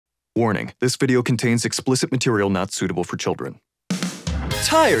Warning, this video contains explicit material not suitable for children.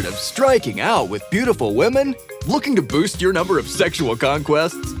 Tired of striking out with beautiful women? Looking to boost your number of sexual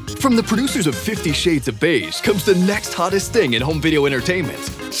conquests? From the producers of 50 Shades of Beige comes the next hottest thing in home video entertainment.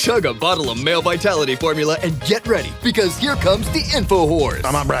 Chug a bottle of male vitality formula and get ready, because here comes the Info Whores.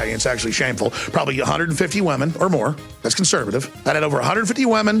 I'm not bragging, it's actually shameful. Probably 150 women or more. That's conservative. I had over 150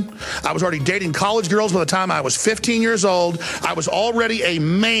 women. I was already dating college girls by the time I was 15 years old. I was already a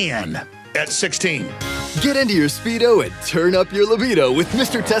man at 16. Get into your Speedo and turn up your libido with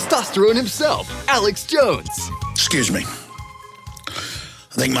Mr. Testosterone himself, Alex Jones. Excuse me.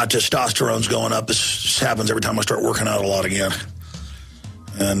 I think my testosterone's going up. This happens every time I start working out a lot again.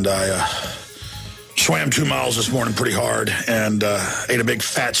 And I swam 2 miles this morning pretty hard and ate a big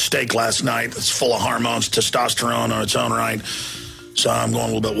fat steak last night that's full of hormones, testosterone on its own right. So I'm going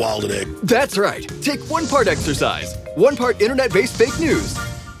a little bit wild today. That's right. Take 1 part exercise, 1 part internet-based fake news,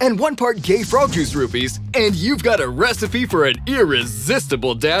 and 1 part gay frog juice rupees, and you've got a recipe for an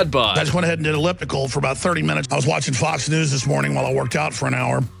irresistible dad bod. I just went ahead and did elliptical for about 30 minutes. I was watching Fox News this morning while I worked out for an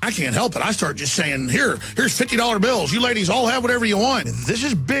hour. I can't help it. I start just saying, here's $50 bills. You ladies all have whatever you want. This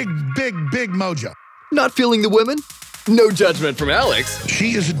is big, big, big mojo. Not feeling the women? No judgment from Alex.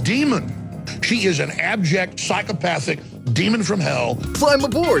 She is a demon. She is an abject, psychopathic demon from hell. Climb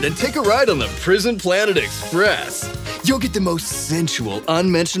aboard and take a ride on the Prison Planet Express. You'll get the most sensual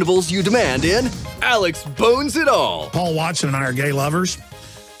unmentionables you demand in Alex Bones It All. Paul Watson and I are gay lovers.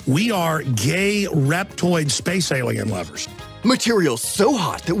 We are gay reptoid space alien lovers. Material so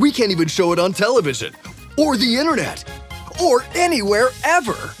hot that we can't even show it on television, or the internet, or anywhere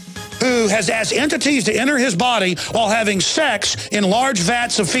ever. Who has asked entities to enter his body while having sex in large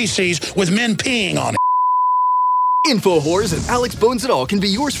vats of feces with men peeing on it. Info Whores and Alex Bones It All can be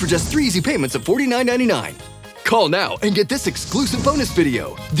yours for just 3 easy payments of $49.99. Call now and get this exclusive bonus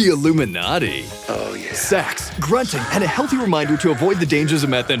video, The Illuminati. Oh, yeah. Sex, grunting, and a healthy reminder to avoid the dangers of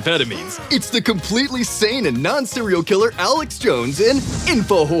methamphetamines. It's the completely sane and non-serial killer Alex Jones in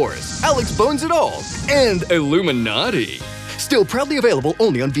Info Whores, Alex Bones It All, and Illuminati. Still proudly available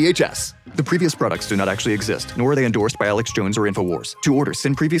only on VHS. The previous products do not actually exist, nor are they endorsed by Alex Jones or InfoWars. To order,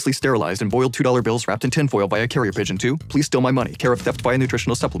 send previously sterilized and boiled $2 bills wrapped in tinfoil via carrier pigeon to Please Steal My Money, care of Theft via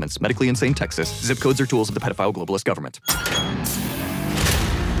Nutritional Supplements, Medically Insane, Texas. Zip codes are tools of the pedophile globalist government.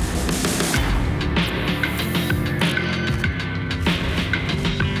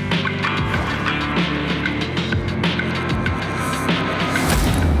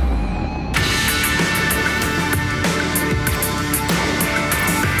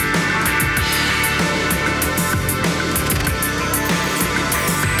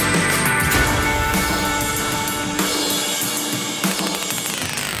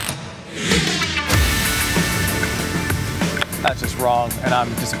 That's just wrong, and I'm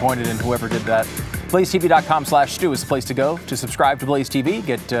disappointed in whoever did that. BlazeTV.com/Stu is the place to go to subscribe to Blaze TV.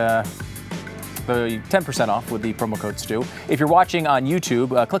 Get the 10% off with the promo code Stu. If you're watching on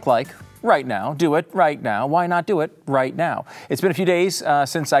YouTube, click like right now. Do it right now. Why not do it right now? It's been a few days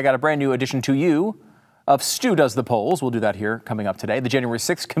since I got a brand new addition to you of Stu Does the Polls. We'll do that here coming up today. The January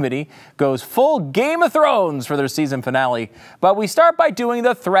 6th committee goes full Game of Thrones for their season finale. But we start by doing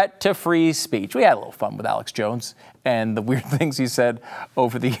the threat to free speech. We had a little fun with Alex Jones and the weird things he said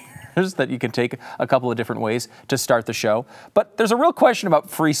over the years that you can take a couple of different ways to start the show. But there's a real question about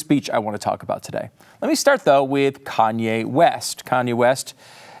free speech I want to talk about today. Let me start, though, with Kanye West. Kanye West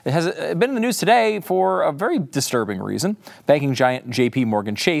has been in the news today for a very disturbing reason. Banking giant JP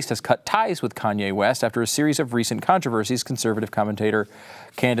Morgan Chase has cut ties with Kanye West after a series of recent controversies, conservative commentator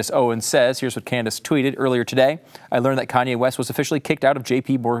Candace Owens says. Here's what Candace tweeted earlier today. I learned that Kanye West was officially kicked out of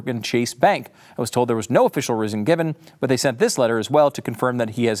JP Morgan Chase Bank. I was told there was no official reason given, but they sent this letter as well to confirm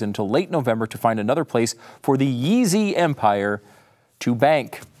that he has until late November to find another place for the Yeezy empire to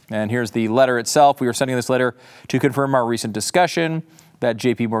bank. And here's the letter itself. We are sending this letter to confirm our recent discussion that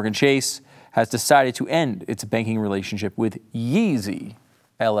JP Morgan Chase has decided to end its banking relationship with Yeezy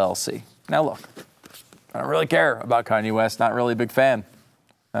LLC. Now look, I don't really care about Kanye West, not really a big fan.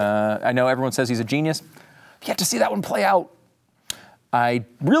 I know everyone says he's a genius. Yet to see that one play out. I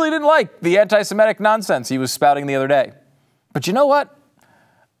really didn't like the anti-Semitic nonsense he was spouting the other day. But you know what?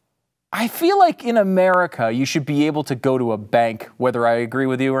 I feel like in America, you should be able to go to a bank whether I agree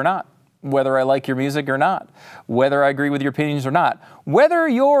with you or not, whether I like your music or not, whether I agree with your opinions or not, whether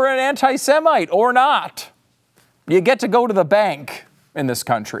you're an anti-Semite or not. You get to go to the bank in this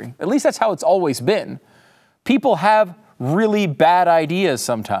country. At least that's how it's always been. People have really bad ideas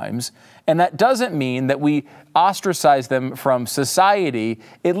sometimes. And that doesn't mean that we ostracize them from society.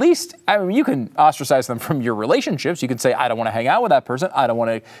 At least, I mean, you can ostracize them from your relationships. You can say, I don't want to hang out with that person. I don't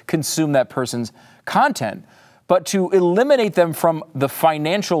want to consume that person's content. But to eliminate them from the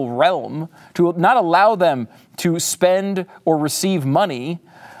financial realm, to not allow them to spend or receive money,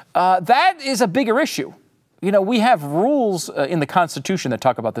 that is a bigger issue. You know, we have rules in the Constitution that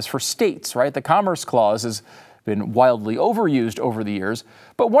talk about this for states, right? The Commerce Clause has been wildly overused over the years.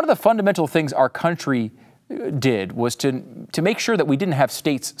 But one of the fundamental things our country did was to make sure that we didn't have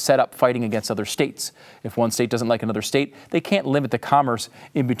states set up fighting against other states. If one state doesn't like another state, they can't limit the commerce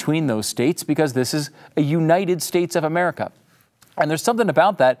in between those states because this is a United States of America. And there's something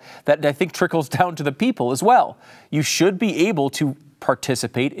about that I think trickles down to the people as well. You should be able to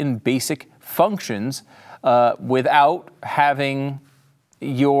participate in basic functions without having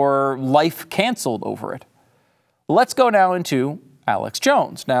your life canceled over it. Let's go now into Alex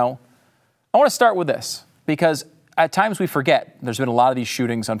Jones. Now, I want to start with this because at times we forget. There's been a lot of these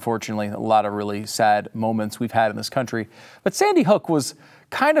shootings, unfortunately, a lot of really sad moments we've had in this country. But Sandy Hook was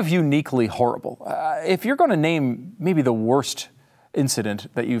kind of uniquely horrible. If you're going to name maybe the worst incident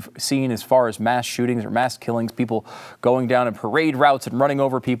that you've seen as far as mass shootings or mass killings, people going down in parade routes and running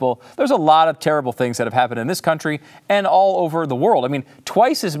over people, there's a lot of terrible things that have happened in this country and all over the world. I mean,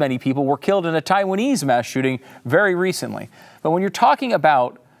 twice as many people were killed in a Taiwanese mass shooting very recently. But when you're talking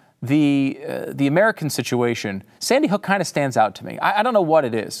about the American situation, Sandy Hook kind of stands out to me. I don't know what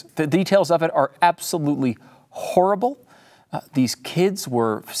it is. The details of it are absolutely horrible. These kids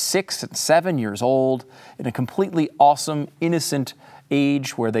were 6 and 7 years old in a completely awesome, innocent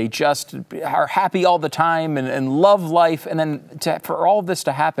age where they just are happy all the time and love life. And then for all of this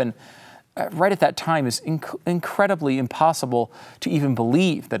to happen right at that time is incredibly impossible to even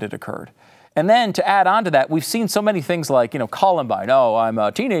believe that it occurred. And then to add on to that, we've seen so many things like, you know, Columbine. Oh, I'm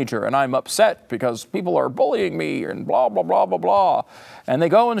a teenager and I'm upset because people are bullying me and blah, blah, blah, blah, blah. And they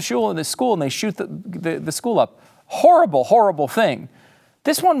go into school and they shoot the school up. Horrible, horrible thing.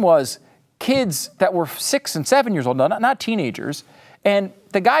 This one was kids that were 6 and 7 years old, not teenagers. And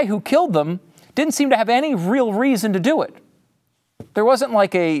the guy who killed them didn't seem to have any real reason to do it. There wasn't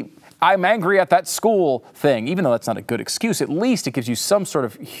like I'm angry at that school thing, even though that's not a good excuse. At least it gives you some sort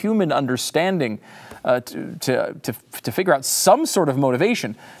of human understanding to figure out some sort of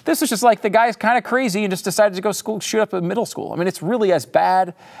motivation. This was just like the guy's kind of crazy and just decided to go shoot up a middle school. I mean, it's really as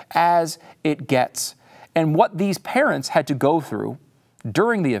bad as it gets. And what these parents had to go through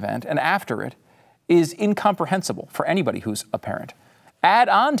during the event and after it is incomprehensible for anybody who's a parent. Add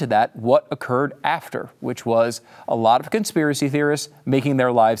on to that what occurred after, which was a lot of conspiracy theorists making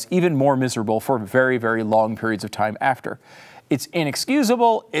their lives even more miserable for very, very long periods of time after. It's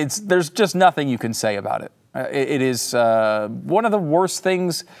inexcusable. There's just nothing you can say about it. It is one of the worst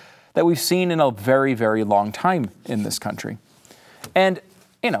things that we've seen in a very, very long time in this country. And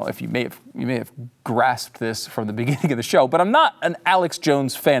you know, if you may have grasped this from the beginning of the show, but I'm not an Alex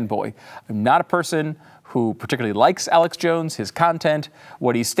Jones fanboy. I'm not a person who particularly likes Alex Jones, his content,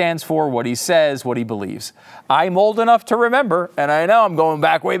 what he stands for, what he says, what he believes. I'm old enough to remember, and I know I'm going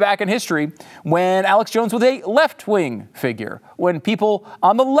way back in history, when Alex Jones was a left-wing figure, when people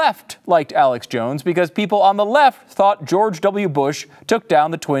on the left liked Alex Jones because people on the left thought George W. Bush took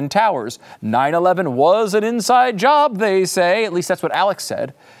down the Twin Towers. 9/11 was an inside job, they say. At least that's what Alex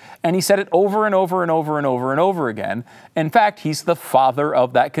said. And he said it over and over and over and over and over again. In fact, he's the father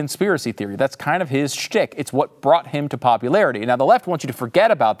of that conspiracy theory. That's kind of his shtick. It's what brought him to popularity. Now, the left wants you to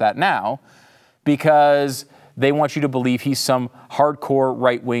forget about that now because they want you to believe he's some hardcore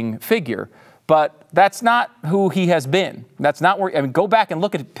right-wing figure. But that's not who he has been. That's not where, I mean, go back and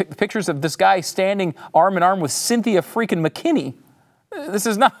look at pictures of this guy standing arm in arm with Cynthia freaking McKinney. This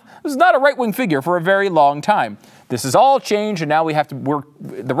is not a right-wing figure for a very long time. This has all changed, and now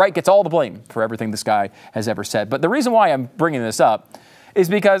the right gets all the blame for everything this guy has ever said. But the reason why I'm bringing this up is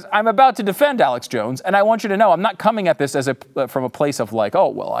because I'm about to defend Alex Jones, and I want you to know I'm not coming at this from a place of like, oh,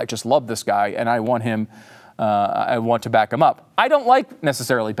 well, I just love this guy, and I want to back him up. I don't like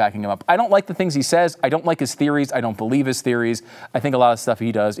necessarily backing him up. I don't like the things he says. I don't like his theories. I don't believe his theories. I think a lot of stuff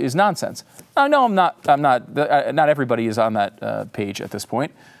he does is nonsense. I know not everybody is on that page at this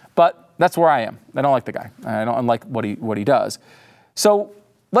point, but that's where I am. I don't like the guy. I don't like what he does. So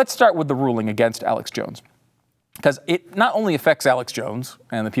let's start with the ruling against Alex Jones, because it not only affects Alex Jones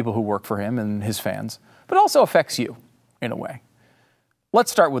and the people who work for him and his fans, but also affects you in a way.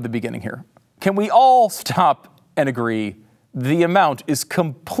 Let's start with the beginning here. Can we all stop and agree the amount is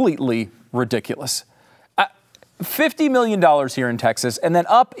completely ridiculous? $50 million here in Texas, and then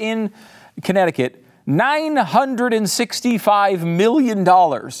up in Connecticut, $965 million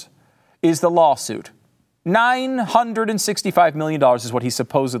is the lawsuit. $965 million is what he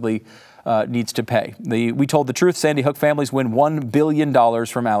supposedly needs to pay. We Told the Truth Sandy Hook families win $1 billion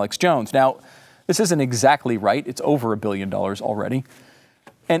from Alex Jones. Now, this isn't exactly right. It's over $1 billion already.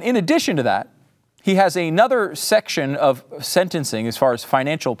 And in addition to that, he has another section of sentencing as far as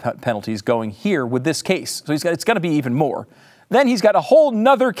financial penalties going here with this case. So it's going to be even more. Then he's got a whole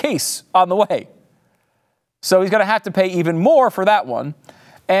nother case on the way. So he's going to have to pay even more for that one.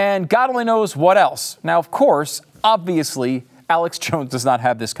 And God only knows what else. Now, of course, obviously, Alex Jones does not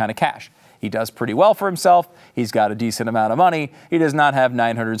have this kind of cash. He does pretty well for himself. He's got a decent amount of money. He does not have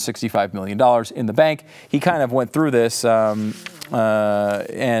 $965 million in the bank. He kind of went through this and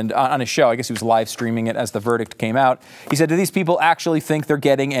on his show. I guess he was live streaming it as the verdict came out. He said, do these people actually think they're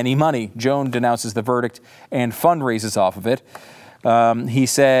getting any money? Jones denounces the verdict and fundraises off of it. He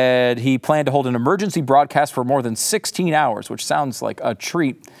said he planned to hold an emergency broadcast for more than 16 hours, which sounds like a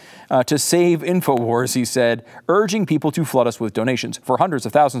treat, to save InfoWars, he said, urging people to flood us with donations. For hundreds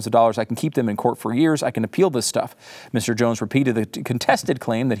of thousands of dollars, I can keep them in court for years. I can appeal this stuff. Mr. Jones repeated the contested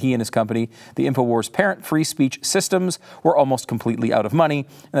claim that he and his company, the InfoWars parent Free Speech Systems, were almost completely out of money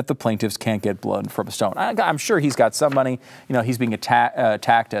and that the plaintiffs can't get blood from a stone. I'm sure he's got some money. You know, he's being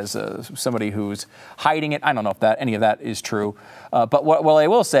attacked as somebody who's hiding it. I don't know if any of that is true. But what I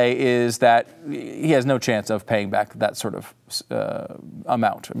will say is that he has no chance of paying back that sort of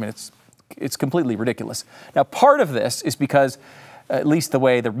amount. I mean, it's completely ridiculous. Now, part of this is because, at least the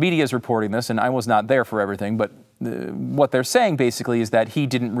way the media is reporting this, and I was not there for everything, but what they're saying basically is that he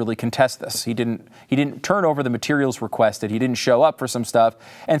didn't really contest this. He didn't turn over the materials requested. He didn't show up for some stuff,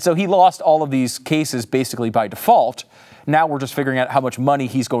 and so he lost all of these cases basically by default. Now we're just figuring out how much money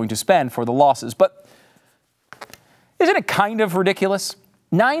he's going to spend for the losses. But isn't it kind of ridiculous?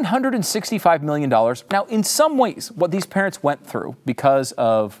 $965 million. Now, in some ways, what these parents went through because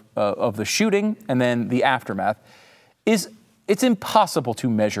of the shooting and then the aftermath it's impossible to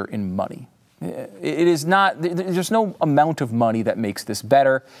measure in money. It is not, there's no amount of money that makes this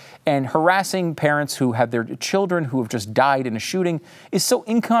better. And harassing parents who have their children who have just died in a shooting is so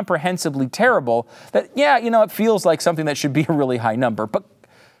incomprehensibly terrible that, yeah, you know, it feels like something that should be a really high number. But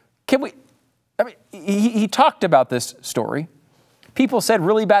he talked about this story. People said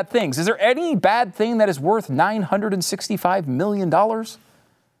really bad things. Is there any bad thing that is worth $965 million?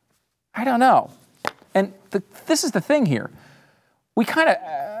 I don't know. And this is the thing here.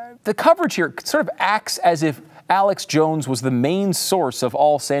 The coverage here sort of acts as if Alex Jones was the main source of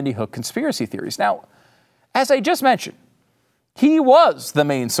all Sandy Hook conspiracy theories. Now, as I just mentioned, he was the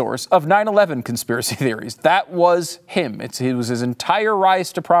main source of 9/11 conspiracy theories. That was him. It was his entire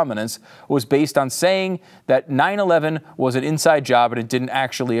rise to prominence was based on saying that 9/11 was an inside job and it didn't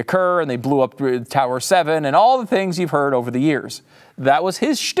actually occur, and they blew up Tower 7 and all the things you've heard over the years. That was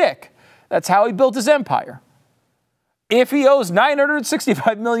his shtick. That's how he built his empire. If he owes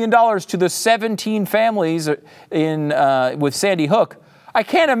 $965 million to the 17 families with Sandy Hook, I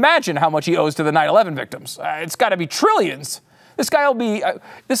can't imagine how much he owes to the 9/11 victims. It's got to be trillions. This guy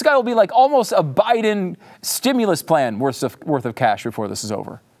will be like almost a Biden stimulus plan worth of cash before this is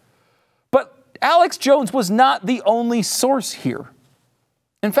over. But Alex Jones was not the only source here.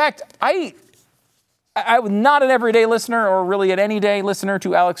 In fact, I was not an everyday listener or really an any-day listener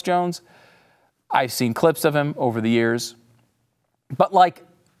to Alex Jones. I've seen clips of him over the years. But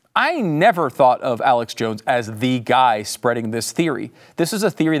I never thought of Alex Jones as the guy spreading this theory. This is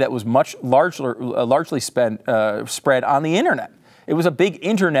a theory that was largely spread on the internet. It was a big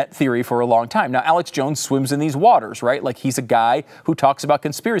internet theory for a long time. Now, Alex Jones swims in these waters, right? Like, he's a guy who talks about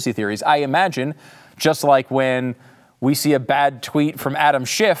conspiracy theories. I imagine, just like when we see a bad tweet from Adam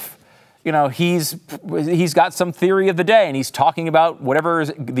Schiff, you know, he's got some theory of the day, and he's talking about whatever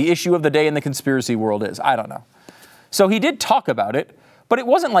the issue of the day in the conspiracy world is. I don't know. So he did talk about it. But it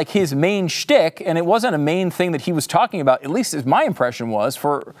wasn't like his main shtick, and it wasn't a main thing that he was talking about, at least as my impression was,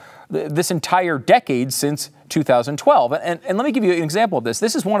 for this entire decade since 2012. And let me give you an example of this.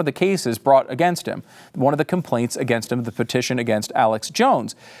 This is one of the cases brought against him, one of the complaints against him, the petition against Alex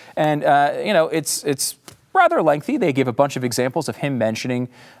Jones. And, you know, it's rather lengthy. They give a bunch of examples of him mentioning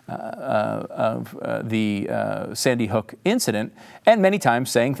the Sandy Hook incident, and many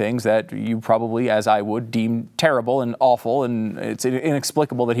times saying things that you probably, as I would, deem terrible and awful, and it's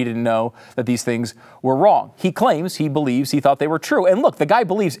inexplicable that he didn't know that these things were wrong. He claims, he believes, he thought they were true. And look, the guy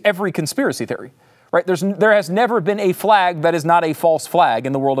believes every conspiracy theory. Right? There has never been a flag that is not a false flag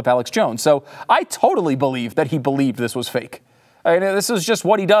in the world of Alex Jones. So I totally believe that he believed this was fake. I mean, this is just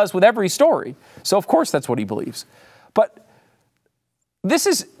what he does with every story. So, of course, that's what he believes. But this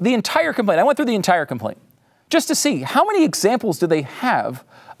is the entire complaint. I went through the entire complaint just to see how many examples do they have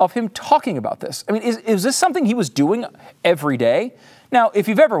of him talking about this. I mean, is this something he was doing every day? Now, if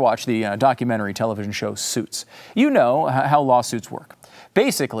you've ever watched the documentary television show Suits, you know how lawsuits work.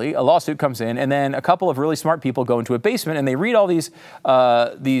 Basically, a lawsuit comes in, and then a couple of really smart people go into a basement and they read all these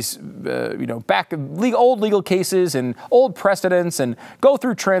old legal cases and old precedents and go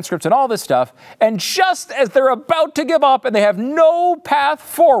through transcripts and all this stuff. And just as they're about to give up and they have no path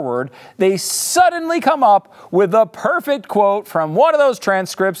forward, they suddenly come up with the perfect quote from one of those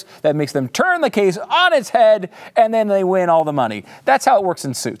transcripts that makes them turn the case on its head, and then they win all the money. That's how it works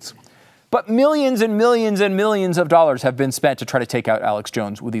in Suits. But millions and millions and millions of dollars have been spent to try to take out Alex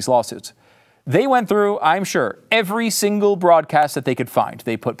Jones with these lawsuits. They went through, I'm sure, every single broadcast that they could find.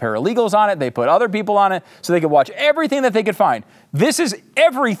 They put paralegals on it. They put other people on it so they could watch everything that they could find. This is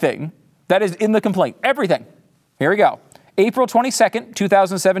everything that is in the complaint. Everything. Here we go. April 22nd,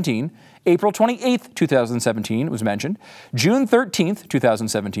 2017. April 28th, 2017 was mentioned. June 13th,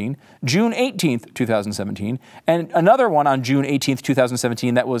 2017. June 18th, 2017. And another one on June 18th,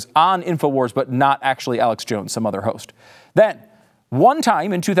 2017 that was on InfoWars, but not actually Alex Jones, some other host. Then, one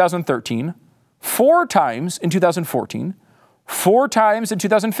time in 2013, 4 times in 2014, 4 times in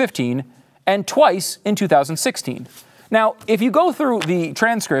 2015, and twice in 2016. Now, if you go through the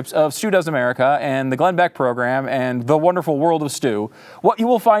transcripts of Stu Does America and the Glenn Beck program and The Wonderful World of Stu, what you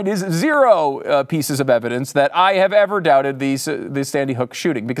will find is 0 pieces of evidence that I have ever doubted the Sandy Hook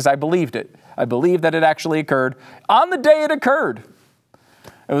shooting, because I believed it. I believed that it actually occurred on the day it occurred.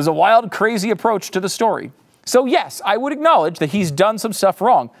 It was a wild, crazy approach to the story. So yes, I would acknowledge that he's done some stuff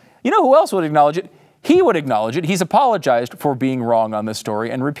wrong. You know who else would acknowledge it? He would acknowledge it. He's apologized for being wrong on this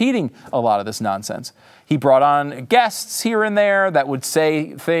story and repeating a lot of this nonsense. He brought on guests here and there that would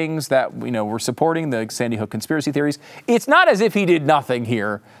say things that, were supporting the Sandy Hook conspiracy theories. It's not as if he did nothing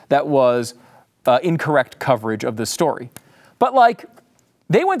here that was incorrect coverage of this story. But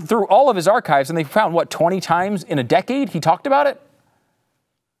they went through all of his archives and they found, 20 times in a decade he talked about it?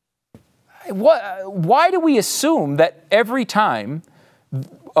 Why do we assume that every time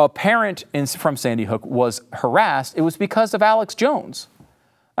a parent from Sandy Hook was harassed, it was because of Alex Jones?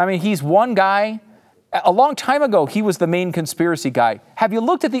 I mean, he's one guy. A long time ago, he was the main conspiracy guy. Have you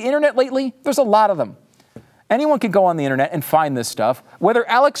looked at the internet lately? There's a lot of them. Anyone can go on the internet and find this stuff. Whether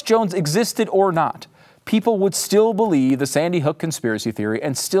Alex Jones existed or not, people would still believe the Sandy Hook conspiracy theory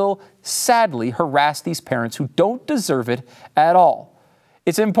and still sadly harass these parents who don't deserve it at all.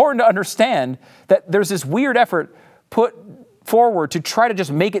 It's important to understand that there's this weird effort put forward to try to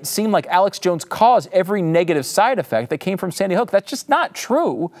just make it seem like Alex Jones caused every negative side effect that came from Sandy Hook. That's just not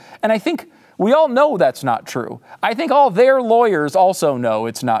true. And I think we all know that's not true. I think all their lawyers also know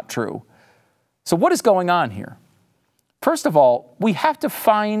it's not true. So what is going on here? First of all, we have to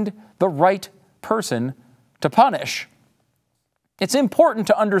find the right person to punish. It's important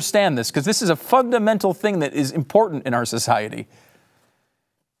to understand this because this is a fundamental thing that is important in our society.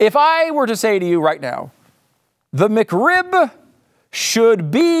 If I were to say to you right now, the McRib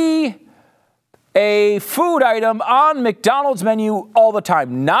should be a food item on McDonald's menu all the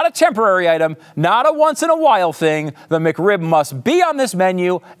time. Not a temporary item, not a once-in-a-while thing. The McRib must be on this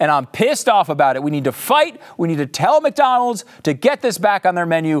menu, and I'm pissed off about it. We need to fight. We need to tell McDonald's to get this back on their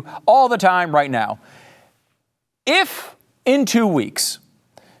menu all the time right now. If in 2 weeks,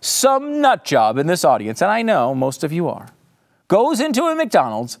 some nut job in this audience, and I know most of you are, goes into a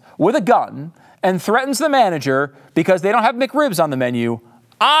McDonald's with a gun and threatens the manager because they don't have McRibs on the menu,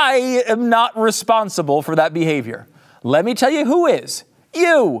 I am not responsible for that behavior. Let me tell you who is.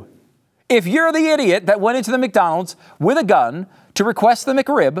 You. If you're the idiot that went into the McDonald's with a gun to request the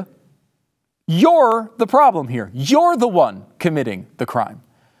McRib, you're the problem here. You're the one committing the crime.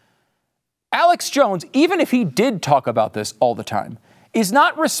 Alex Jones, even if he did talk about this all the time, is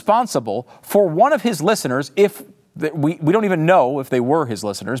not responsible for one of his listeners, if we don't even know if they were his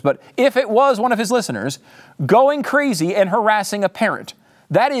listeners, but if it was one of his listeners, going crazy and harassing a parent.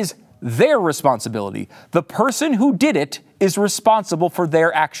 That is their responsibility. The person who did it is responsible for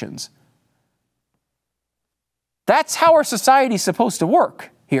their actions. That's how our society is supposed to work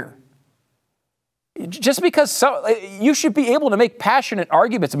here. Just because you should be able to make passionate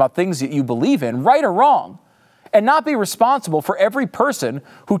arguments about things that you believe in, right or wrong, and not be responsible for every person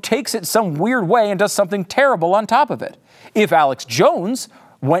who takes it some weird way and does something terrible on top of it. If Alex Jones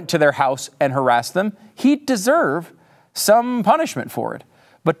went to their house and harassed them, he'd deserve some punishment for it.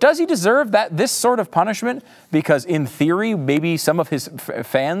 But does he deserve this sort of punishment? Because in theory, maybe some of his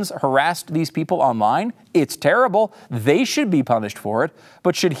fans harassed these people online. It's terrible. They should be punished for it.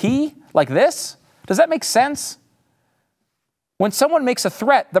 But should he, like this? Does that make sense? When someone makes a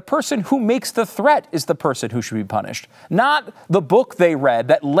threat, the person who makes the threat is the person who should be punished, not the book they read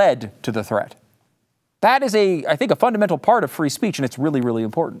that led to the threat. That is, I think, a fundamental part of free speech, and it's really, really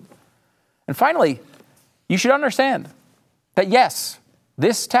important. And finally, you should understand that, yes,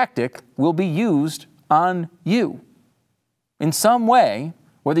 this tactic will be used on you in some way,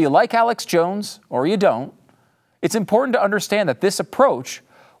 whether you like Alex Jones or you don't. It's important to understand that this approach,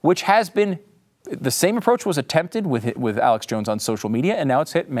 which has been the same approach was attempted with Alex Jones on social media, and now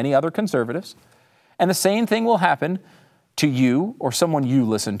it's hit many other conservatives. And the same thing will happen to you or someone you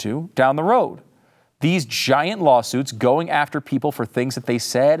listen to down the road. These giant lawsuits going after people for things that they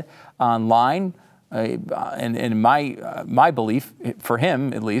said online, and my belief, for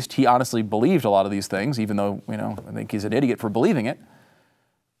him at least, he honestly believed a lot of these things, even though, I think he's an idiot for believing it.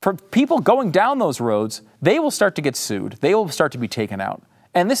 For people going down those roads, they will start to get sued. They will start to be taken out.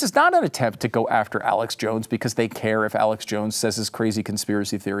 And this is not an attempt to go after Alex Jones because they care if Alex Jones says his crazy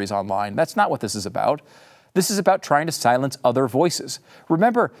conspiracy theories online. That's not what this is about. This is about trying to silence other voices.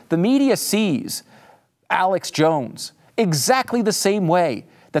 Remember, the media sees Alex Jones exactly the same way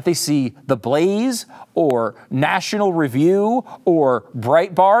that they see TheBlaze or National Review or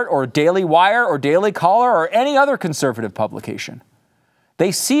Breitbart or Daily Wire or Daily Caller or any other conservative publication.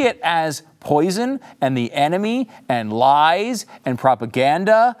 They see it as poison and the enemy and lies and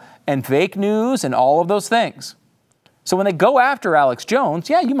propaganda and fake news and all of those things. So when they go after Alex Jones,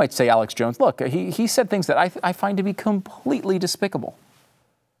 yeah, you might say Alex Jones, look, he said things that I find to be completely despicable.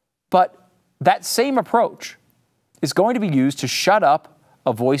 But that same approach is going to be used to shut up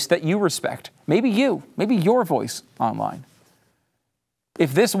a voice that you respect. Maybe your voice online.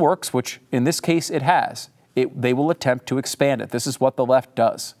 If this works, which in this case it has, they will attempt to expand it. This is what the left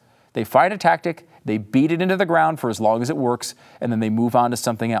does. They find a tactic, they beat it into the ground for as long as it works, and then they move on to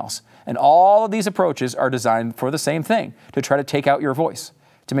something else. And all of these approaches are designed for the same thing, to try to take out your voice,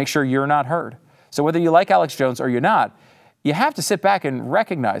 to make sure you're not heard. So whether you like Alex Jones or you're not, you have to sit back and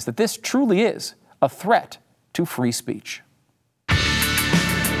recognize that this truly is a threat to free speech.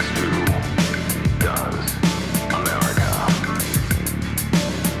 Stu Does America.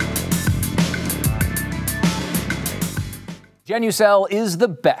 Genucel is the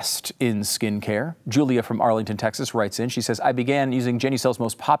best in skincare. Julia from Arlington, Texas writes in. She says, I began using Genucel's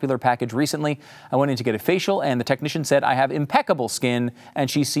most popular package recently. I went in to get a facial and the technician said I have impeccable skin, and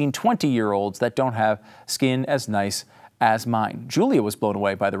she's seen 20-year-olds that don't have skin as nice as mine. Julia was blown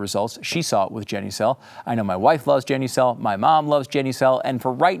away by the results. She saw it with Genucel. I know my wife loves Genucel. My mom loves Genucel. And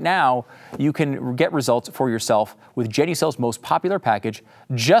for right now, you can get results for yourself with Genucel's most popular package,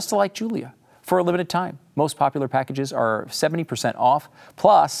 just like Julia, for a limited time. Most popular packages are 70% off.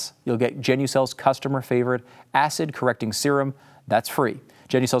 Plus, you'll get Genucel's customer favorite acid correcting serum. That's free.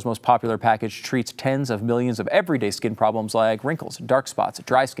 Genucel's most popular package treats tens of millions of everyday skin problems like wrinkles, dark spots,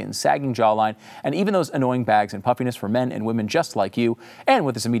 dry skin, sagging jawline, and even those annoying bags and puffiness for men and women just like you. And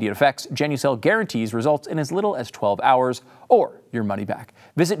with its immediate effects, Genucel guarantees results in as little as 12 hours or your money back.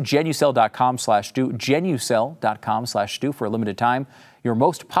 Visit Genucel.com/Stu, Genucel.com/Stu for a limited time. Your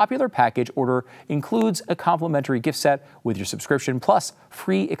most popular package order includes a complimentary gift set with your subscription, plus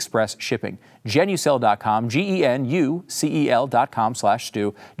free express shipping. Genucel.com,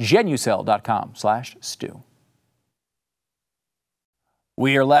 Genucel.com/Stu, Genucel.com/Stu.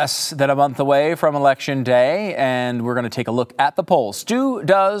 We are less than a month away from Election Day, and we're going to take a look at the polls. Stu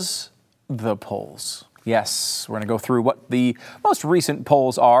does the polls. Yes, we're going to go through what the most recent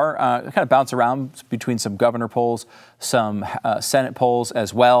polls are, kind of bounce around between some governor polls, some Senate polls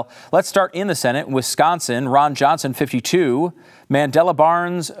as well. Let's start in the Senate. Wisconsin, Ron Johnson, 52. Mandela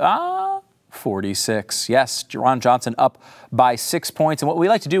Barnes, 46. Yes, Ron Johnson up by 6 points. And what we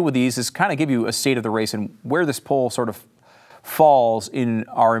like to do with these is kind of give you a state of the race and where this poll sort of falls in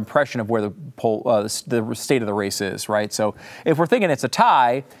our impression of where the poll, the state of the race is, right? So if we're thinking it's a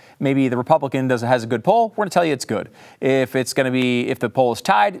tie, maybe the Republican has a good poll, we're going to tell you it's good. If the poll is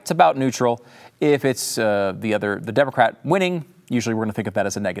tied, it's about neutral. If it's the Democrat winning, usually we're going to think of that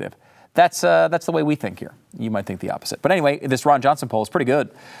as a negative. That's the way we think here. You might think the opposite. But anyway, this Ron Johnson poll is pretty good.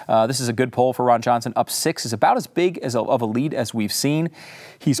 This is a good poll for Ron Johnson. Up 6 is about as big of a lead as we've seen.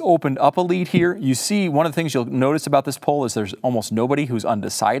 He's opened up a lead here. You see, one of the things you'll notice about this poll is there's almost nobody who's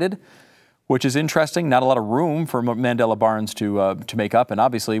undecided, which is interesting. Not a lot of room for Mandela Barnes to make up. And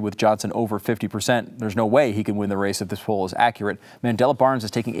obviously, with Johnson over 50%, there's no way he can win the race if this poll is accurate. Mandela Barnes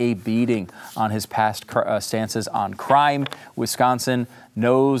is taking a beating on his past stances on crime. Wisconsin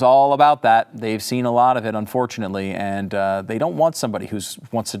knows all about that. They've seen a lot of it, unfortunately, and they don't want somebody who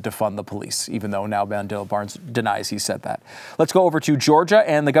wants to defund the police, even though now Mandela Barnes denies he said that. Let's go over to Georgia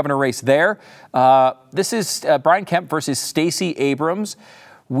and the governor race there. This is Brian Kemp versus Stacey Abrams.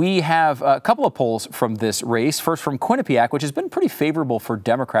 We have a couple of polls from this race. First from Quinnipiac, which has been pretty favorable for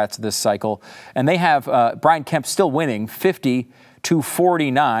Democrats this cycle. And they have Brian Kemp still winning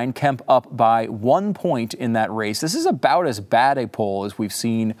 50-49. Kemp up by 1 point in that race. This is about as bad a poll as we've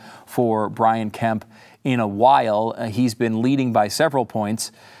seen for Brian Kemp in a while. He's been leading by several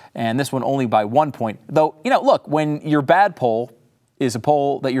points, and this one only by 1 point. Though, look, when your bad poll is a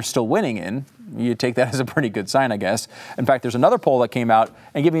poll that you're still winning in, you take that as a pretty good sign, I guess. In fact, there's another poll that came out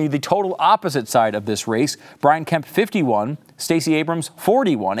and giving you the total opposite side of this race. Brian Kemp 51, Stacey Abrams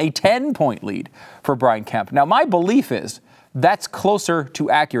 41, a 10-point lead for Brian Kemp. Now, my belief is that's closer to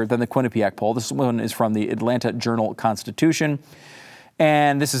accurate than the Quinnipiac poll. This one is from the Atlanta Journal-Constitution.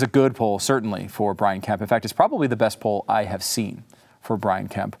 And this is a good poll, certainly, for Brian Kemp. In fact, it's probably the best poll I have seen for Brian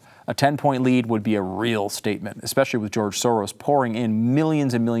Kemp. A 10-point lead would be a real statement, especially with George Soros pouring in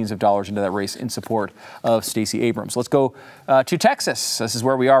millions and millions of dollars into that race in support of Stacey Abrams. Let's go to Texas. This is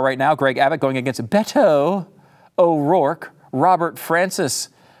where we are right now. Greg Abbott going against Beto O'Rourke, Robert Francis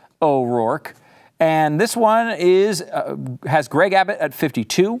O'Rourke. And this one has Greg Abbott at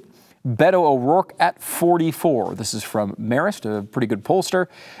 52, Beto O'Rourke at 44. This is from Marist, a pretty good pollster.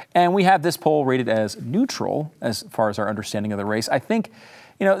 And we have this poll rated as neutral as far as our understanding of the race. I think,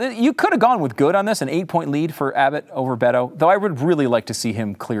 you could have gone with good on this, an 8-point lead for Abbott over Beto, though I would really like to see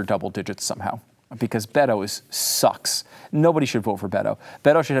him clear double digits somehow, because Beto sucks. Nobody should vote for Beto.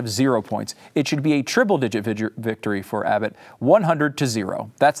 Beto should have 0 points. It should be a triple-digit victory for Abbott, 100-0.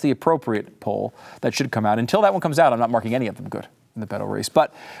 That's the appropriate poll that should come out. Until that one comes out, I'm not marking any of them good in the Beto race.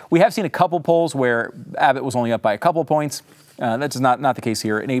 But we have seen a couple polls where Abbott was only up by a couple points. That's not the case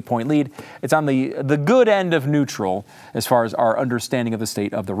here, an 8-point lead. It's on the good end of neutral as far as our understanding of the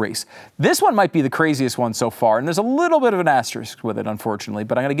state of the race. This one might be the craziest one so far, and there's a little bit of an asterisk with it, unfortunately,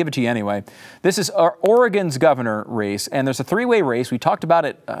 but I'm going to give it to you anyway. This is Oregon's governor race, and there's a three-way race. We talked about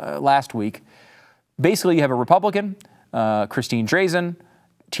it last week. Basically, you have a Republican, Christine Drazan,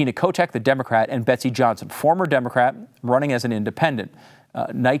 Tina Kotek, the Democrat, and Betsy Johnson, former Democrat, running as an independent.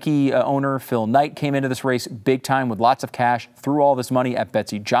 Nike owner Phil Knight came into this race big time with lots of cash, threw all this money at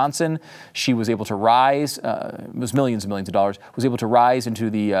Betsy Johnson. She was able to rise, it was millions and millions of dollars, was able to rise into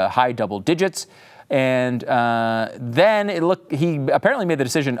the high double digits. And then he apparently made the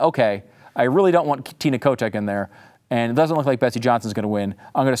decision, okay, I really don't want Tina Kotek in there, and it doesn't look like Betsy Johnson's going to win.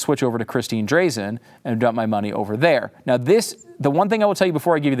 I'm going to switch over to Christine Drazan and dump my money over there. Now the one thing I will tell you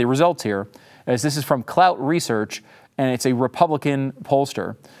before I give you the results here is this is from Clout Research, and it's a Republican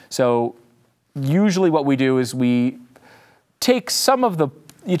pollster. So usually what we do is we take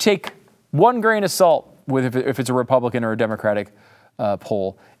you take 1 grain of salt with if it's a Republican or a Democratic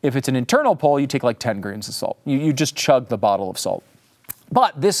poll. If it's an internal poll, you take like 10 grains of salt. You just chug the bottle of salt.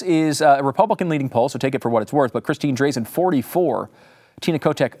 But this is a Republican leading poll, so take it for what it's worth. But Christine Drazan, 44. Tina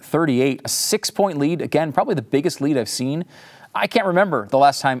Kotek, 38. A 6-point lead. Again, probably the biggest lead I've seen. I can't remember the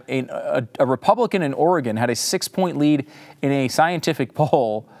last time a Republican in Oregon had a 6-point lead in a scientific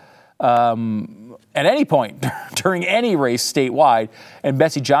poll at any point during any race statewide. And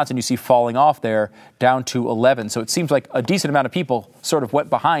Betsy Johnson, you see falling off there down to 11. So it seems like a decent amount of people sort of went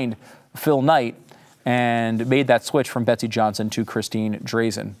behind Phil Knight and made that switch from Betsy Johnson to Christine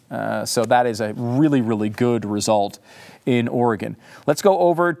Drazan. So that is a really, really good result in Oregon. Let's go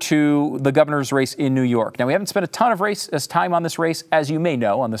over to the governor's race in New York. Now, we haven't spent a ton of time on this race. As you may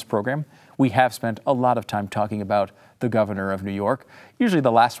know on this program, we have spent a lot of time talking about the governor of New York, usually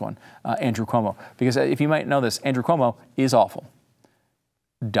the last one, Andrew Cuomo. Because if you might know this, Andrew Cuomo is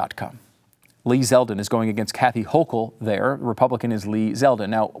awful.com. Lee Zeldin is going against Kathy Hochul there. Republican is Lee Zeldin.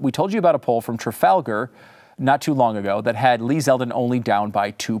 Now, we told you about a poll from Trafalgar not too long ago that had Lee Zeldin only down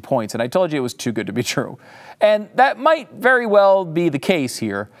by 2 points. And I told you it was too good to be true. And that might very well be the case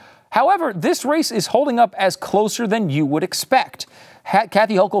here. However, this race is holding up as closer than you would expect.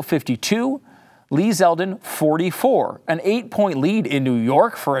 Kathy Hochul, 52. Lee Zeldin, 44. An 8-point lead in New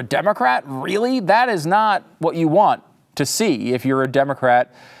York for a Democrat? Really? That is not what you want to see if you're a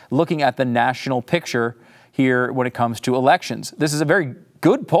Democrat looking at the national picture here when it comes to elections. This is a very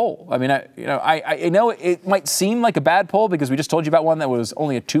good poll. I mean, I know it might seem like a bad poll because we just told you about one that was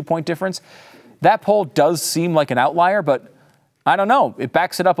only a 2-point difference. That poll does seem like an outlier, but I don't know. It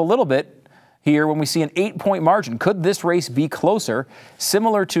backs it up a little bit. here when we see an 8-point margin. Could this race be closer,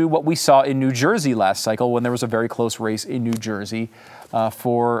 similar to what we saw in New Jersey last cycle when there was a very close race in New Jersey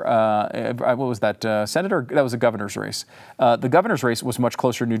for, what was that, senator? That was a governor's race. The governor's race was much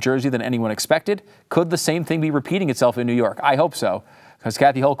closer in New Jersey than anyone expected. Could the same thing be repeating itself in New York? I hope so, because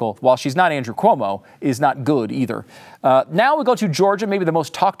Kathy Hochul, while she's not Andrew Cuomo, is not good either. Now we go to Georgia, maybe the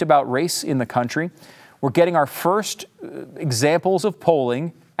most talked about race in the country. We're getting our first examples of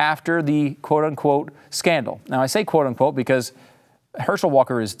polling after the quote-unquote scandal. Now, I say quote-unquote because Herschel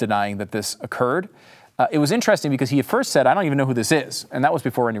Walker is denying that this occurred. It was interesting because he at first said, I don't even know who this is. And that was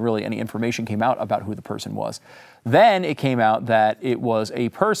before any information came out about who the person was. Then it came out that it was a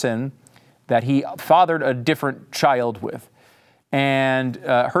person that he fathered a different child with. And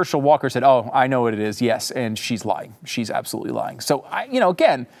Herschel Walker said, oh, I know what it is. Yes. And she's lying. She's absolutely lying. So,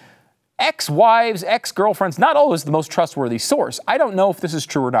 again, ex-wives, ex-girlfriends, not always the most trustworthy source. I don't know if this is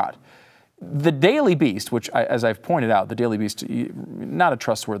true or not. The Daily Beast, which, as I've pointed out, the Daily Beast, not a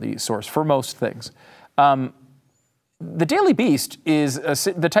trustworthy source for most things. The Daily Beast is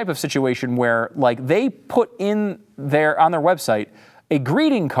the type of situation where, like, they put on their website a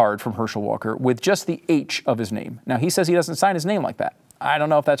greeting card from Herschel Walker with just the H of his name. Now, he says he doesn't sign his name like that. I don't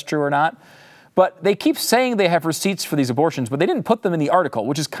know if that's true or not. But they keep saying they have receipts for these abortions, but they didn't put them in the article,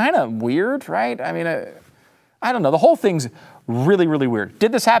 which is kind of weird, right? I mean, I don't know. The whole thing's really, really weird.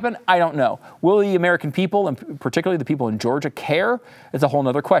 Did this happen? I don't know. Will the American people, and particularly the people in Georgia, care? It's a whole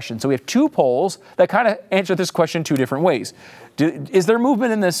other question. So we have two polls that kind of answer this question two different ways. Is there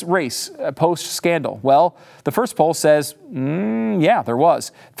movement in this race post-scandal? Well, the first poll says, yeah, there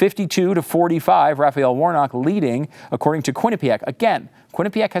was. 52-45, Raphael Warnock leading, according to Quinnipiac. Again,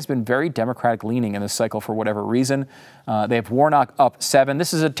 Quinnipiac has been very Democratic-leaning in this cycle for whatever reason. They have Warnock up 7.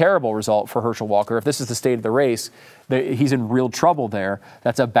 This is a terrible result for Herschel Walker. If this is the state of the race, he's in real trouble there.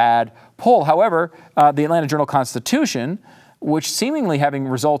 That's a bad poll. However, the Atlanta Journal-Constitution, which seemingly having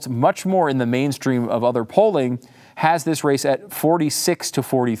results much more in the mainstream of other polling, has this race at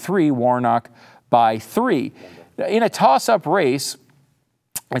 46-43, Warnock by 3. In a toss-up race,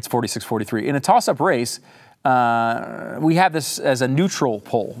 it's 46-43. In a toss-up race, we have this as a neutral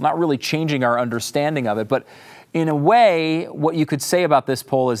poll, not really changing our understanding of it. But in a way, what you could say about this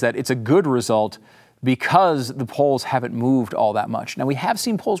poll is that it's a good result because the polls haven't moved all that much. Now, we have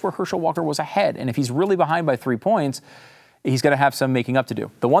seen polls where Herschel Walker was ahead, and if he's really behind by 3 points, he's going to have some making up to do.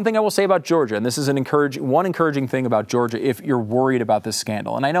 The one thing I will say about Georgia, and this is one encouraging thing about Georgia if you're worried about this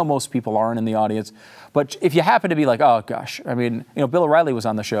scandal, and I know most people aren't in the audience, but if you happen to be like, oh gosh, I mean, Bill O'Reilly was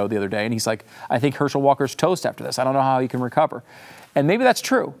on the show the other day, and he's like, I think Herschel Walker's toast after this. I don't know how he can recover. And maybe that's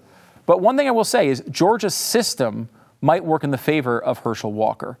true. But one thing I will say is Georgia's system might work in the favor of Herschel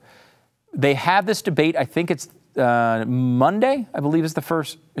Walker. They have this debate, I think it's Monday, I believe is the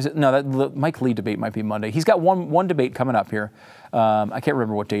first. Is it? No, that Mike Lee debate might be Monday. He's got one debate coming up here. I can't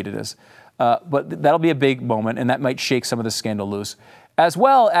remember what date it is. But that'll be a big moment, and that might shake some of the scandal loose. As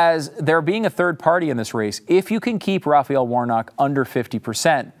well as there being a third party in this race. If you can keep Raphael Warnock under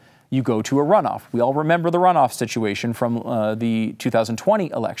 50%, you go to a runoff. We all remember the runoff situation from the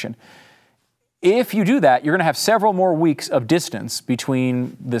 2020 election. If you do that, you're going to have several more weeks of distance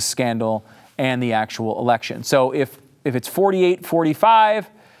between this scandal and the actual election. So if it's 48-45,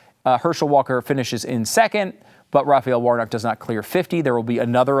 Herschel Walker finishes in second, but Raphael Warnock does not clear 50, there will be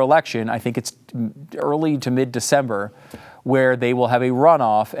another election, I think it's early to mid-December, where they will have a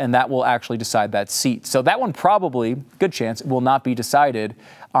runoff, and that will actually decide that seat. So that one probably, good chance, will not be decided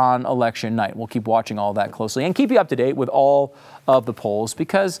on election night. We'll keep watching all that closely and keep you up to date with all of the polls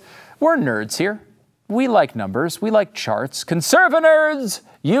because we're nerds here. We like numbers. We like charts. Conserva nerds,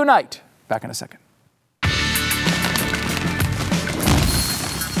 unite. Back in a second.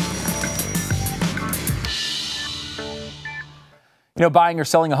 Buying or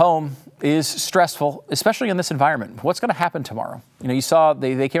selling a home is stressful, especially in this environment. What's going to happen tomorrow? You saw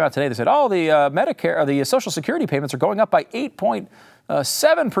they came out today. They said, oh, the Medicare, or the Social Security payments are going up by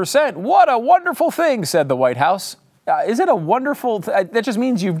 8.7%. What a wonderful thing, said the White House. Is it a wonderful? That just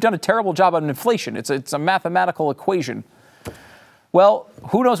means you've done a terrible job on inflation. It's a mathematical equation. Well,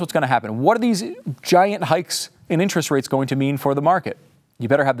 who knows what's going to happen? What are these giant hikes in interest rates going to mean for the market? You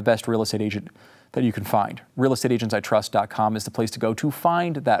better have the best real estate agent that you can find. RealestateAgentsITrust.com is the place to go to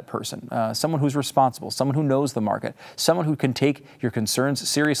find that person, someone who's responsible, someone who knows the market, someone who can take your concerns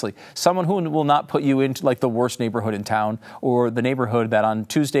seriously, someone who will not put you into like the worst neighborhood in town or the neighborhood that on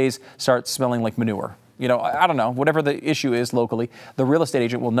Tuesdays starts smelling like manure. I don't know, whatever the issue is locally, the real estate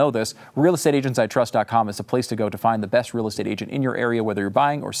agent will know this. RealestateAgentsITrust.com is the place to go to find the best real estate agent in your area, whether you're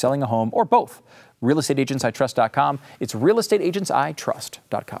buying or selling a home or both. RealestateAgentsITrust.com. It's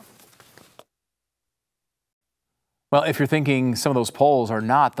RealestateAgentsITrust.com. Well, if you're thinking some of those polls are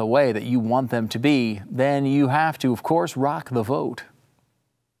not the way that you want them to be, then you have to, of course, rock the vote.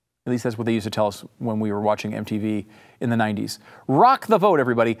 At least that's what they used to tell us when we were watching MTV in the 90s. Rock the vote,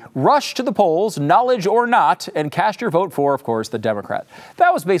 everybody. Rush to the polls, knowledge or not, and cast your vote for, of course, the Democrat.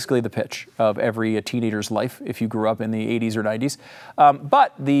 That was basically the pitch of every teenager's life if you grew up in the 80s or 90s.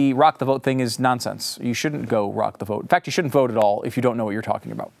 But the rock the vote thing is nonsense. You shouldn't go rock the vote. In fact, you shouldn't vote at all if you don't know what you're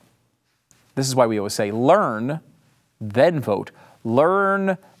talking about. This is why we always say learn, then vote.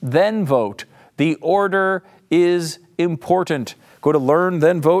 Learn, then vote. The order is important. Go to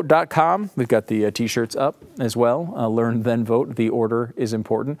learnthenvote.com. We've got the T-shirts up as well. Learn, then vote. The order is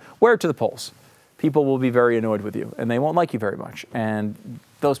important. Wear it to the polls. People will be very annoyed with you, and they won't like you very much. And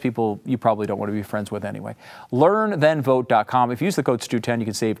those people you probably don't want to be friends with anyway. Learnthenvote.com. If you use the code STU10, you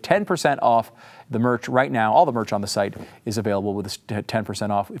can save 10% off the merch right now. All the merch on the site is available with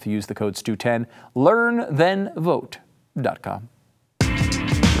 10% off if you use the code STU10. Learnthenvote.com.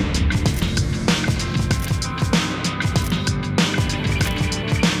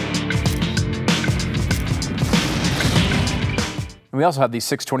 And we also have the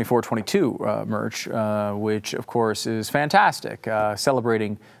 6/24/22 merch, which, of course, is fantastic,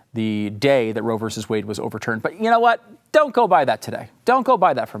 celebrating the day that Roe versus Wade was overturned. But you know what? Don't go buy that today. Don't go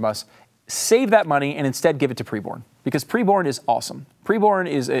buy that from us. Save that money and instead give it to Preborn, because Preborn is awesome. Preborn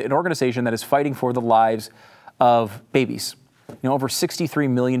is an organization that is fighting for the lives of babies. You know, over 63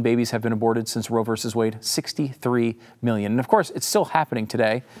 million babies have been aborted since Roe versus Wade. 63 million. And of course, it's still happening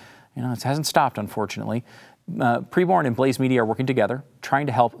today. You know, it hasn't stopped, unfortunately. Preborn and Blaze Media are working together, trying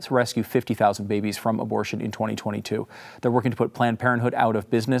to help rescue 50,000 babies from abortion in 2022. They're working to put Planned Parenthood out of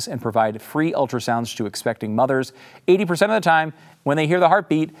business and provide free ultrasounds to expecting mothers. 80% of the time, when they hear the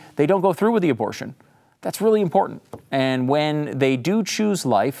heartbeat, they don't go through with the abortion. That's really important. And when they do choose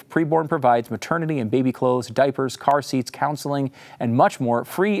life, Preborn provides maternity and baby clothes, diapers, car seats, counseling, and much more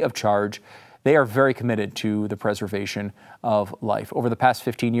free of charge. They are very committed to the preservation of life. Over the past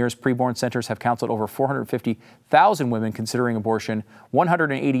 15 years, preborn centers have counseled over 450,000 women considering abortion.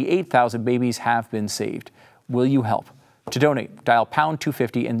 188,000 babies have been saved. Will you help? To donate, dial pound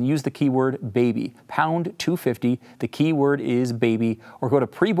 250 and use the keyword baby. Pound 250, the keyword is baby, or go to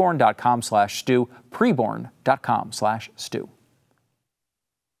preborn.com/stew, preborn.com/stew.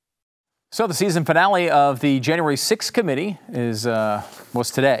 So the season finale of the January 6th committee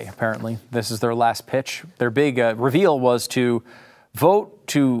was today, apparently. This is their last pitch. Their big reveal was to vote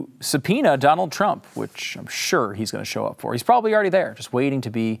to subpoena Donald Trump, which I'm sure he's going to show up for. He's probably already there, just waiting to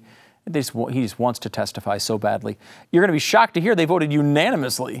be, he just wants to testify so badly. You're going to be shocked to hear they voted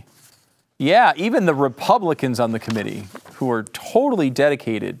unanimously. Yeah, even the Republicans on the committee, who are totally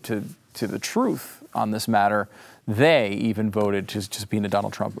dedicated to the truth on this matter, they even voted to subpoena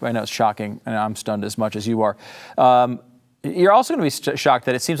Donald Trump. I know it's shocking, and I'm stunned as much as you are. You're also going to be shocked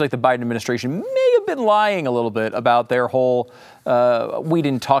that it seems like the Biden administration may have been lying a little bit about their whole, we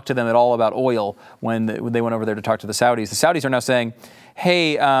didn't talk to them at all about oil when they went over there to talk to the Saudis. The Saudis are now saying,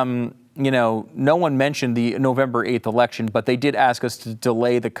 hey, you know, no one mentioned the November 8th election, but they did ask us to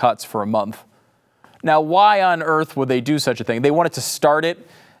delay the cuts for a month. Now, why on earth would they do such a thing? They wanted to start it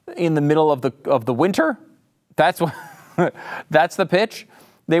in the middle of the winter? That's what. That's the pitch.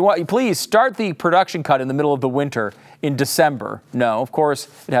 They want, please start the production cut in the middle of the winter in December. No, of course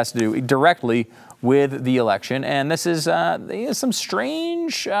it has to do directly with the election, and this is some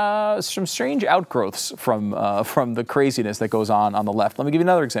strange outgrowths from the craziness that goes on the left. Let me give you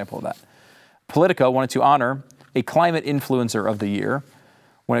another example of that. Politico wanted to honor a climate influencer of the year.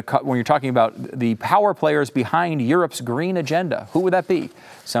 When you're talking about the power players behind Europe's green agenda, who would that be?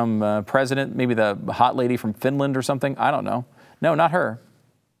 Some president, maybe the hot lady from Finland or something? I don't know. No, not her.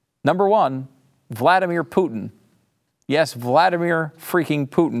 Number one, Vladimir Putin. Yes, Vladimir freaking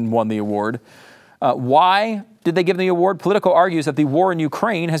Putin won the award. Why did they give him the award? Politico argues that the war in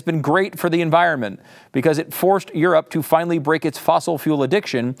Ukraine has been great for the environment because it forced Europe to finally break its fossil fuel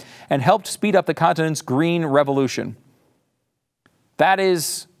addiction and helped speed up the continent's green revolution. That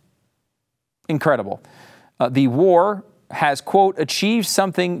is incredible. The war has, quote, achieved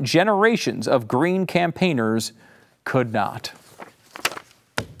something generations of green campaigners could not.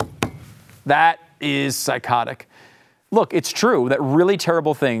 That is psychotic. Look, it's true that really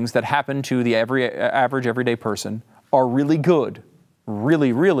terrible things that happen to the average everyday person are really good,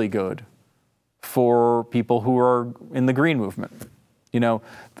 really, really good for people who are in the green movement. You know,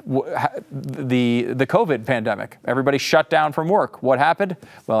 the COVID pandemic, everybody shut down from work. What happened?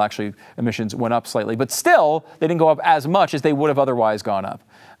 Well, actually, emissions went up slightly, but still, they didn't go up as much as they would have otherwise gone up.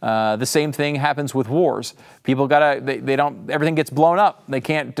 The same thing happens with wars. People everything gets blown up. They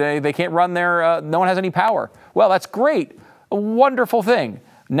can't run their, no one has any power. Well, that's great. A wonderful thing.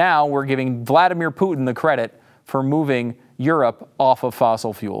 Now we're giving Vladimir Putin the credit for moving Europe off of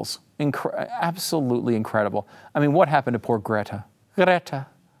fossil fuels. Absolutely incredible. I mean, what happened to poor Greta? Greta.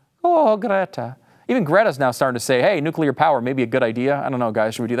 Oh, Greta. Even Greta's now starting to say, hey, nuclear power may be a good idea. I don't know,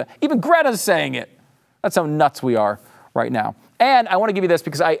 guys, should we do that? Even Greta's saying it. That's how nuts we are right now. And I want to give you this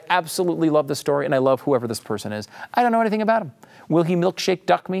because I absolutely love this story and I love whoever this person is. I don't know anything about him. Will he milkshake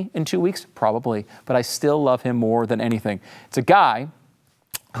duck me in 2 weeks? Probably. But I still love him more than anything. It's a guy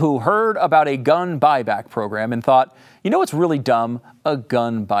who heard about a gun buyback program and thought, you know what's really dumb? A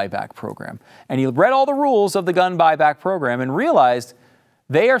gun buyback program. And he read all the rules of the gun buyback program and realized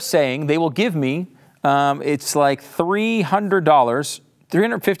they are saying they will give me, it's like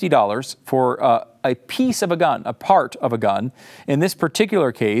 $350 for a piece of a gun, a part of a gun. In this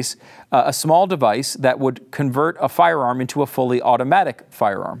particular case, a small device that would convert a firearm into a fully automatic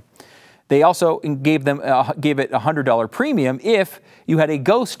firearm. They also gave it a $100 premium if you had a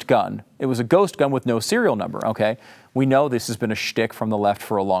ghost gun. It was a ghost gun with no serial number, okay? We know this has been a shtick from the left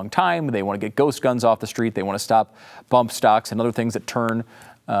for a long time. They want to get ghost guns off the street. They want to stop bump stocks and other things that turn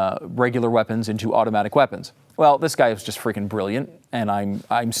regular weapons into automatic weapons. Well, this guy is just freaking brilliant, and I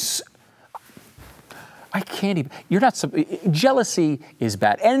can't even, jealousy is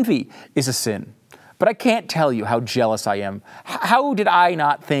bad. Envy is a sin. But I can't tell you how jealous I am. How did I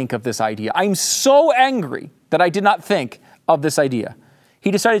not think of this idea? I'm so angry that I did not think of this idea. He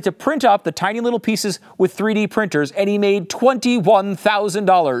decided to print up the tiny little pieces with 3D printers, and he made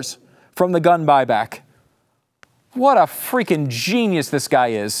 $21,000 from the gun buyback. What a freaking genius this guy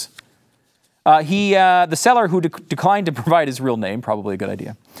is. The seller, who declined to provide his real name, probably a good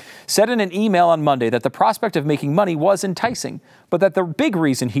idea, said in an email on Monday that the prospect of making money was enticing, but that the big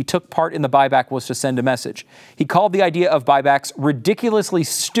reason he took part in the buyback was to send a message. He called the idea of buybacks ridiculously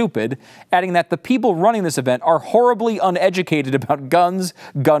stupid, adding that the people running this event are horribly uneducated about guns,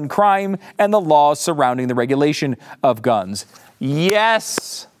 gun crime, and the laws surrounding the regulation of guns.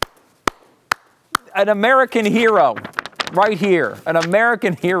 Yes! An American hero. Right here, an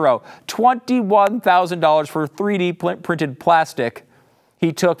American hero, $21,000 for 3D printed plastic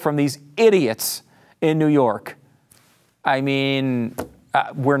he took from these idiots in New York. I mean,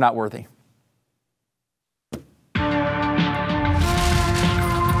 we're not worthy.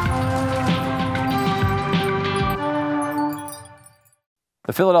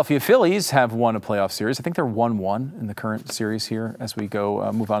 The Philadelphia Phillies have won a playoff series. I think they're 1-1 in the current series here as we go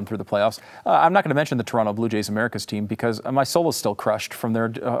move on through the playoffs. I'm not going to mention the Toronto Blue Jays Americas team because my soul is still crushed from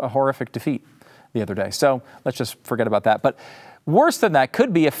their horrific defeat the other day. So let's just forget about that. But worse than that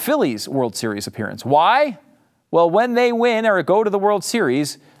could be a Phillies World Series appearance. Why? Well, when they win or go to the World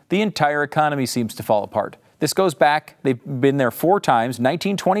Series, the entire economy seems to fall apart. This goes back, they've been there 4 times,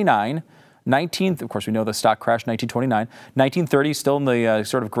 1929, of course, we know the stock crashed in 1929. 1930, still in the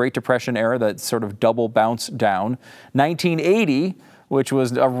sort of Great Depression era, that sort of double bounce down. 1980, which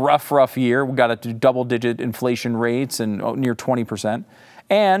was a rough year. We got a double-digit inflation rates and near 20%.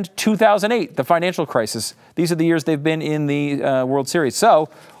 And 2008, the financial crisis. These are the years they've been in the World Series. So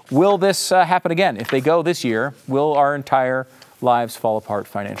will this happen again? If they go this year, will our entire lives fall apart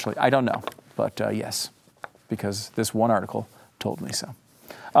financially? I don't know, but yes, because this one article told me so.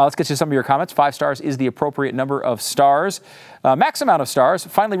 Let's get to some of your comments. 5 stars is the appropriate number of stars. Max amount of stars.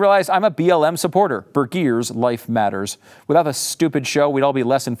 Finally realized I'm a BLM supporter. Burguiere's life matters. Without this stupid show, we'd all be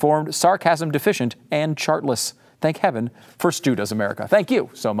less informed, sarcasm deficient, and chartless. Thank heaven for Stu Does America. Thank you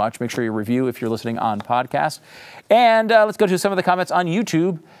so much. Make sure you review if you're listening on podcast. And let's go to some of the comments on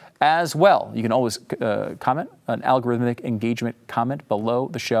YouTube as well. You can always comment, an algorithmic engagement comment below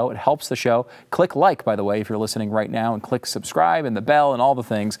the show. It helps the show. Click like, by the way, if you're listening right now, and click subscribe and the bell and all the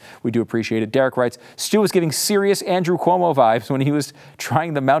things. We do appreciate it. Derek writes, Stu was giving serious Andrew Cuomo vibes when he was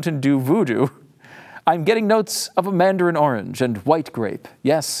trying the Mountain Dew voodoo. I'm getting notes of a mandarin orange and white grape.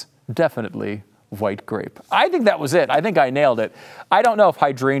 Yes, definitely white grape. I think that was it. I think I nailed it. I don't know if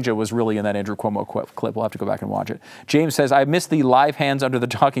hydrangea was really in that Andrew Cuomo clip. We'll have to go back and watch it. James says, I missed the live hands under the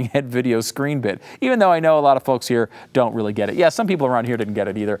talking head video screen bit, even though I know a lot of folks here don't really get it. Yeah, some people around here didn't get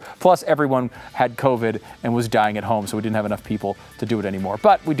it either. Plus, everyone had COVID and was dying at home, so we didn't have enough people to do it anymore.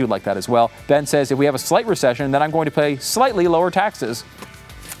 But we do like that as well. Ben says, if we have a slight recession, then I'm going to pay slightly lower taxes.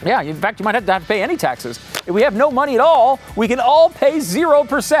 Yeah, in fact, you might have to pay any taxes. If we have no money at all, we can all pay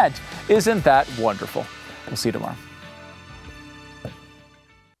 0%. Isn't that wonderful? We'll see you tomorrow.